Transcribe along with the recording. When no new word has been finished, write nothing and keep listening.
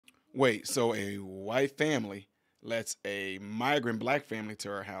Wait, so a white family lets a migrant black family to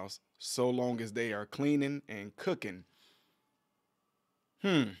her house so long as they are cleaning and cooking.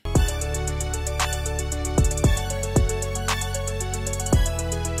 Hmm.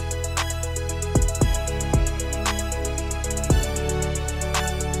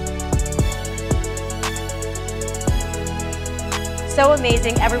 So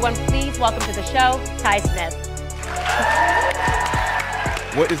amazing. Everyone, please welcome to the show, Ty Smith.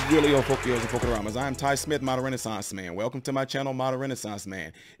 What is really on Fokios and Fokaramas? I'm Ty Smith, Model Renaissance Man. Welcome to my channel, Model Renaissance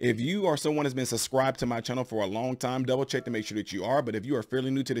Man. If you are someone that's been subscribed to my channel for a long time, double check to make sure that you are. But if you are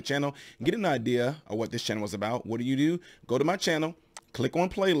fairly new to the channel, get an idea of what this channel is about. What do? Go to my channel, click on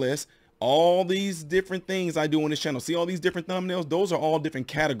playlist. All these different things I do on this channel. See all these different thumbnails? Those are all different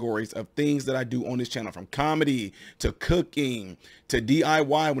categories of things that I do on this channel, from comedy to cooking to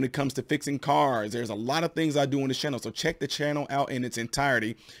DIY when it comes to fixing cars. There's a lot of things I do on this channel. So check the channel out in its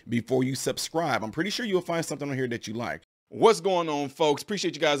entirety before you subscribe. I'm pretty sure you'll find something on here that you like. What's going on, folks?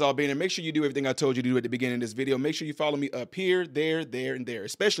 Appreciate you guys all being here. Make sure you do everything I told you to do at the beginning of this video. Make sure you follow me up here, there, and there.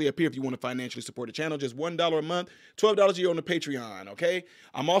 Especially up here if you want to financially support the channel. Just $1 a month, $12 a year on the Patreon, okay?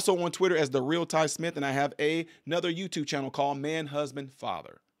 I'm also on Twitter as The Real Ty Smith, and I have another YouTube channel called Man, Husband,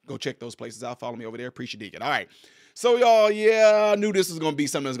 Father. Go check those places out. Follow me over there. Appreciate it. All right. So, y'all, yeah, I knew this was going to be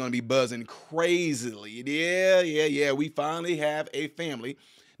something that's going to be buzzing crazily. Yeah. We finally have a family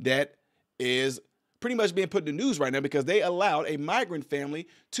that is pretty much being put in the news right now because they allowed a migrant family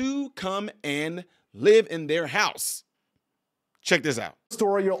to come and live in their house. Check this out.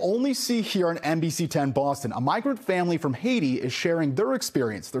 Story you'll only see here on NBC 10 Boston. A migrant family from Haiti is sharing their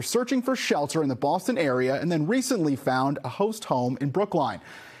experience. They're searching for shelter in the Boston area and then recently found a host home in Brookline.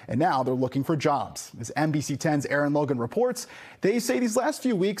 And now they're looking for jobs. As NBC 10's Aaron Logan reports, they say these last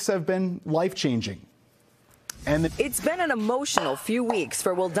few weeks have been life-changing. It's been an emotional few weeks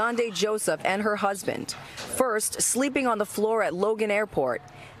for Wildande Joseph and her husband. First, sleeping on the floor at Logan Airport,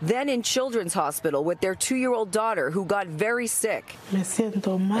 then in Children's Hospital with their 2-year-old daughter who got very sick. Me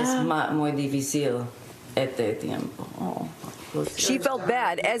siento mal. Es muy difícil este tiempo. She felt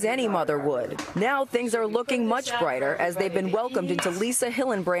bad, as any mother would. Now things are looking much brighter as they've been welcomed into Lisa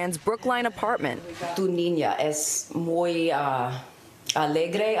Hillenbrand's Brookline apartment. Tu niña es muy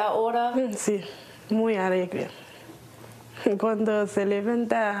alegre ahora. Sí, muy alegre. Cuando se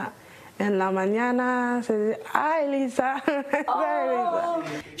levanta en la mañana, se dice, ay, Lisa. Oh.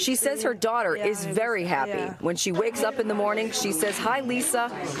 She says her daughter is very happy. When she wakes up in the morning, she says, hi,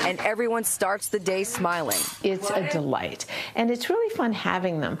 Lisa, and everyone starts the day smiling. It's a delight, and it's really fun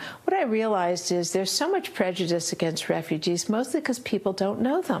having them. What I realized is there's so much prejudice against refugees, mostly because people don't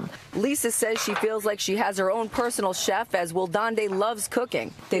know them. Lisa says she feels like she has her own personal chef, as Wildande loves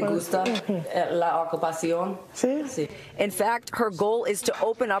cooking. ¿Te gusta la ocupación? Sí. Sí. In fact, her goal is to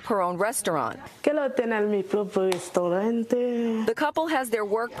open up her own restaurant. Quiero tener mi propio restaurante. The couple has their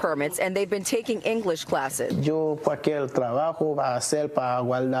work permits and they've been taking English classes. Yo cualquier trabajo va a hacer para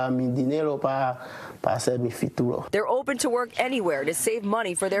guardar mi dinero para hacer mi futuro. They're open to work anywhere to save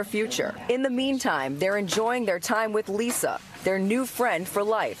money for their future. In the meantime, they're enjoying their time with Lisa, their new friend for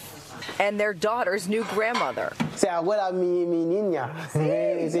life, and their daughter's new grandmother. Se abuela mi niña.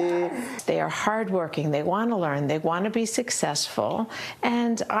 They are hardworking, they want to learn, they want to be successful,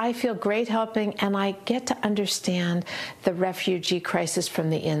 and I feel great helping, and I get to understand the refugee crisis from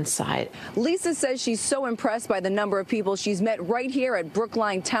the inside. Lisa says she's so impressed by the number of people she's met right here at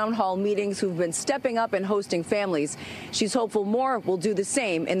Brookline Town Hall meetings who've been stepping up and hosting families. She's hopeful more will do the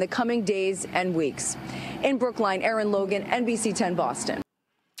same in the coming days and weeks. In Brookline, Aaron Logan, NBC 10 Boston.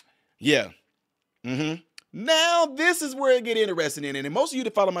 Yeah. Now, this is where it get interesting in. And most of you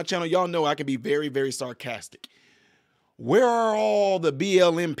that follow my channel, y'all know I can be very, very sarcastic. Where are all the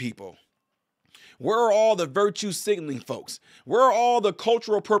BLM people? Where are all the virtue signaling folks? Where are all the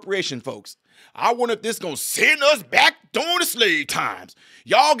cultural appropriation folks? I wonder if this gonna send us back during the slave times.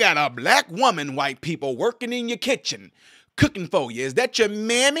 Y'all got a black woman, white people, working in your kitchen, cooking for you. Is that your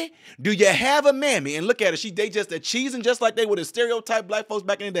mammy? Do you have a mammy? And look at her. They just a cheesing just like they would have stereotyped black folks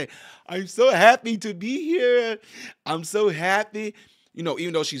back in the day. I'm so happy to be here. I'm so happy. You know,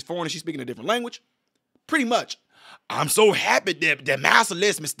 even though she's foreign and she's speaking a different language, pretty much. I'm so happy that master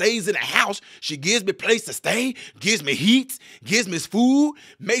lets me stays in the house. She gives me place to stay, gives me heat, gives me food,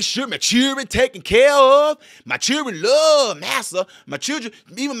 make sure my children taken care of. My children love master. My children,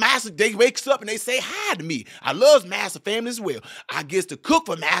 even master, they wakes up and they say hi to me. I love master family as well. I gets to cook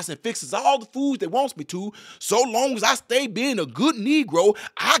for master and fixes all the foods that wants me to. So long as I stay being a good Negro,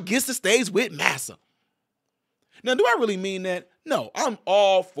 I gets to stays with master. Now, do I really mean that? No, I'm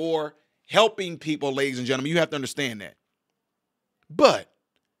all for helping people, ladies and gentlemen. You have to understand that. But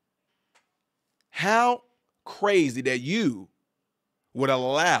How crazy that you would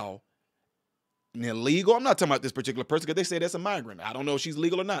allow an illegal, I'm not talking about this particular person because they say that's a migrant. I don't know if she's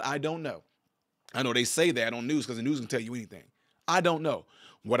legal or not. I don't know. I know they say that on news because the news can tell you anything. I don't know.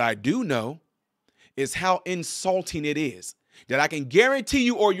 What I do know is how insulting it is that I can guarantee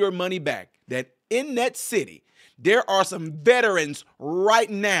you or your money back that in that city, there are some veterans right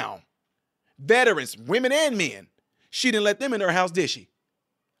now. Veterans, women and men. She didn't let them in her house, did she?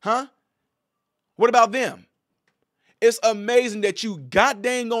 Huh? What about them? It's amazing that you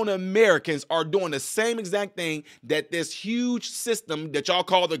goddamn on Americans are doing the same exact thing that this huge system that y'all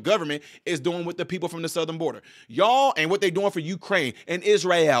call the government is doing with the people from the southern border. Y'all and what they're doing for Ukraine and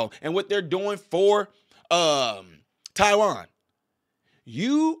Israel and what they're doing for Taiwan.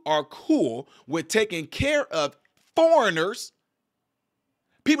 You are cool with taking care of foreigners,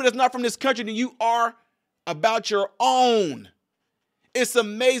 people that's not from this country, than you are about your own. It's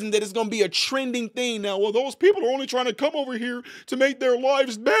amazing that it's going to be a trending thing now. Well, those people are only trying to come over here to make their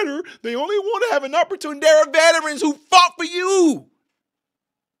lives better. They only want to have an opportunity. There are veterans who fought for you.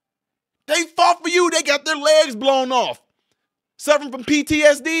 They fought for you. They got their legs blown off, suffering from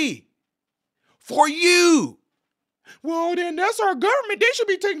PTSD for you. Well, then that's our government. They should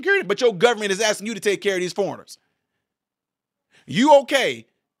be taking care of it. But your government is asking you to take care of these foreigners. You okay?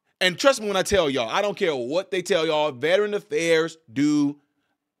 And trust me when I tell y'all, I don't care what they tell y'all, Veteran Affairs do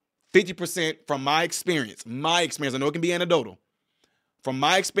 50% from my experience. My experience, I know it can be anecdotal. From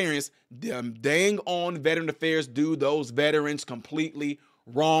my experience, them dang on Veteran Affairs do those veterans completely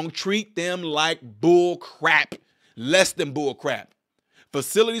wrong. Treat them like bull crap, less than bull crap.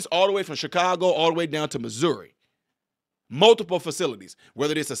 Facilities all the way from Chicago all the way down to Missouri. Multiple facilities,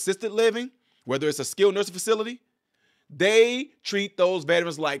 whether it's assisted living, whether it's a skilled nursing facility, they treat those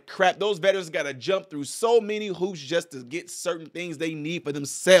veterans like crap. Those veterans got to jump through so many hoops just to get certain things they need for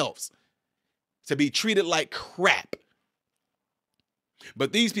themselves, to be treated like crap.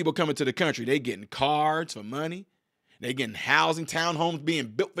 But these people coming to the country, they getting cards for money. They getting housing, townhomes being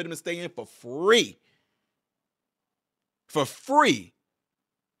built for them to stay in for free. For free.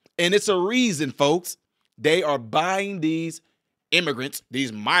 And it's a reason, folks. They are buying these immigrants,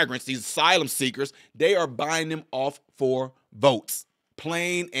 these migrants, these asylum seekers, they are buying them off for votes.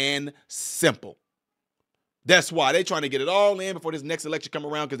 Plain and simple. That's why they're trying to get it all in before this next election come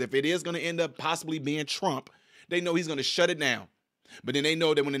around, because if it is going to end up possibly being Trump, they know he's going to shut it down. But then they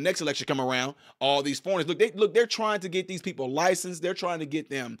know that when the next election come around, all these foreigners, they're trying to get these people licensed. They're trying to get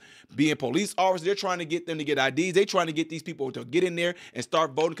them being police officers. They're trying to get them to get IDs. They're trying to get these people to get in there and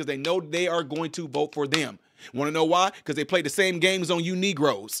start voting because they know they are going to vote for them. Want to know why? Because they play the same games on you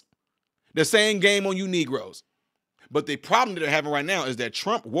Negroes. The same game on you Negroes. But the problem that they're having right now is that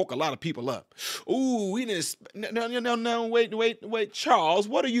Trump woke a lot of people up. Ooh, we didn't. No, wait, Charles,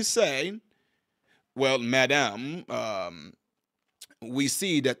 what are you saying? Well, madam, we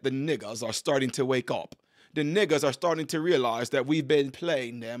see that the niggas are starting to wake up. The niggas are starting to realize that we've been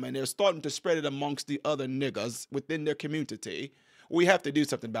playing them, and they're starting to spread it amongst the other niggas within their community. We have to do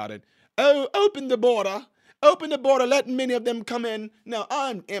something about it. Oh, open the border. Open the border, let many of them come in. Now,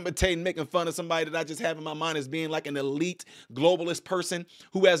 I'm imitating, making fun of somebody that I just have in my mind as being like an elite globalist person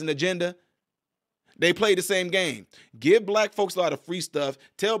who has an agenda. They play the same game. Give black folks a lot of free stuff.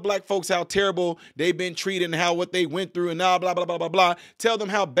 Tell black folks how terrible they've been treated and how what they went through and blah, blah, blah, blah, blah, blah. Tell them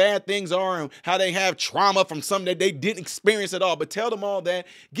how bad things are and how they have trauma from something that they didn't experience at all. But tell them all that.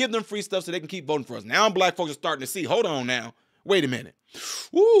 Give them free stuff so they can keep voting for us. Now black folks are starting to see, hold on now. Wait a minute.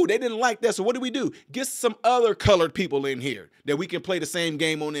 Ooh, they didn't like that. So what do? Get some other colored people in here that we can play the same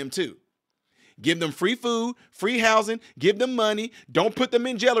game on them too. Give them free food, free housing, give them money. Don't put them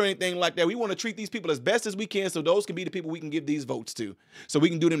in jail or anything like that. We want to treat these people as best as we can so those can be the people we can give these votes to. So we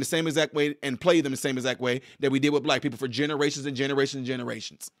can do them the same exact way and play them the same exact way that we did with black people for generations and generations and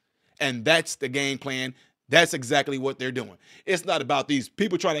generations. And that's the game plan. That's exactly what they're doing. It's not about these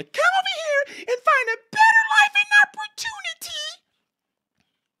people trying to come over here and find a better life and opportunity.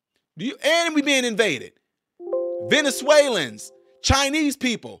 And we being invaded. Venezuelans, Chinese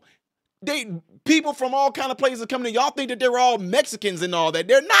people, people from all kind of places coming in. Y'all think that they're all Mexicans and all that.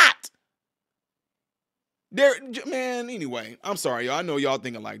 They're not. Anyway, I'm sorry, y'all. I know y'all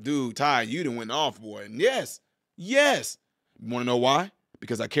thinking like, dude, Ty, you done went off, boy. And yes. You want to know why?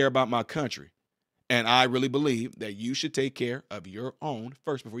 Because I care about my country. And I really believe that you should take care of your own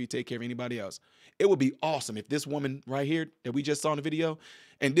first before you take care of anybody else. It would be awesome if this woman right here that we just saw in the video,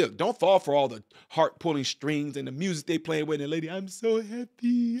 and don't fall for all the heart-pulling strings and the music they playing with, and lady, I'm so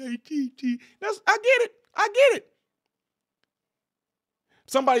happy. I get it.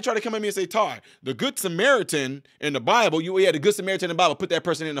 Somebody tried to come at me and say, Ty, the Good Samaritan in the Bible, the Good Samaritan in the Bible, put that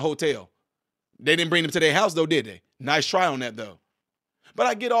person in the hotel. They didn't bring them to their house though, did they? Nice try on that though. But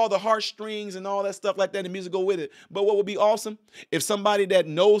I get all the heartstrings and all that stuff like that, and music go with it. But what would be awesome if somebody that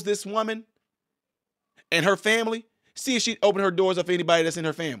knows this woman and her family, see if she'd open her doors up for anybody that's in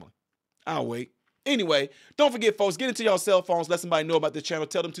her family. I'll wait. Anyway, don't forget, folks, get into your cell phones. Let somebody know about this channel.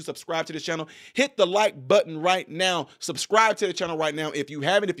 Tell them to subscribe to this channel. Hit the like button right now. Subscribe to the channel right now. If you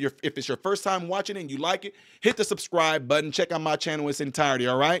haven't, if it's your first time watching it and you like it, hit the subscribe button. Check out my channel in its entirety,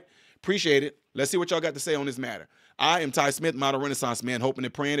 all right? Appreciate it. Let's see what y'all got to say on this matter. I am Ty Smith, model Renaissance man, hoping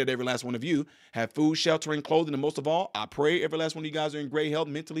and praying that every last one of you have food, shelter, and clothing. And most of all, I pray every last one of you guys are in great health,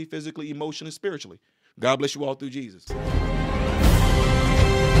 mentally, physically, emotionally, spiritually. God bless you all through Jesus.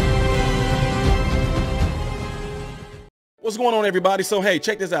 What's going on, everybody? So, hey,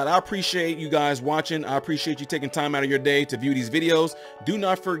 check this out. I appreciate you guys watching. I appreciate you taking time out of your day to view these videos. Do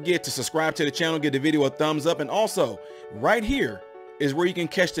not forget to subscribe to the channel, give the video a thumbs up, and also right here is where you can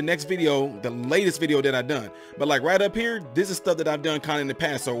catch the next video, the latest video that I've done. But like right up here, this is stuff that I've done kind of in the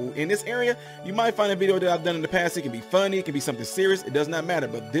past. So in this area, you might find a video that I've done in the past. It can be funny, it can be something serious, it does not matter.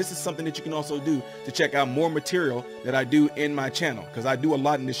 But this is something that you can also do to check out more material that I do in my channel, because I do a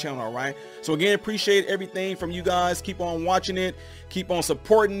lot in this channel, all right? So again, appreciate everything from you guys. Keep on watching it, keep on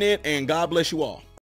supporting it, and God bless you all.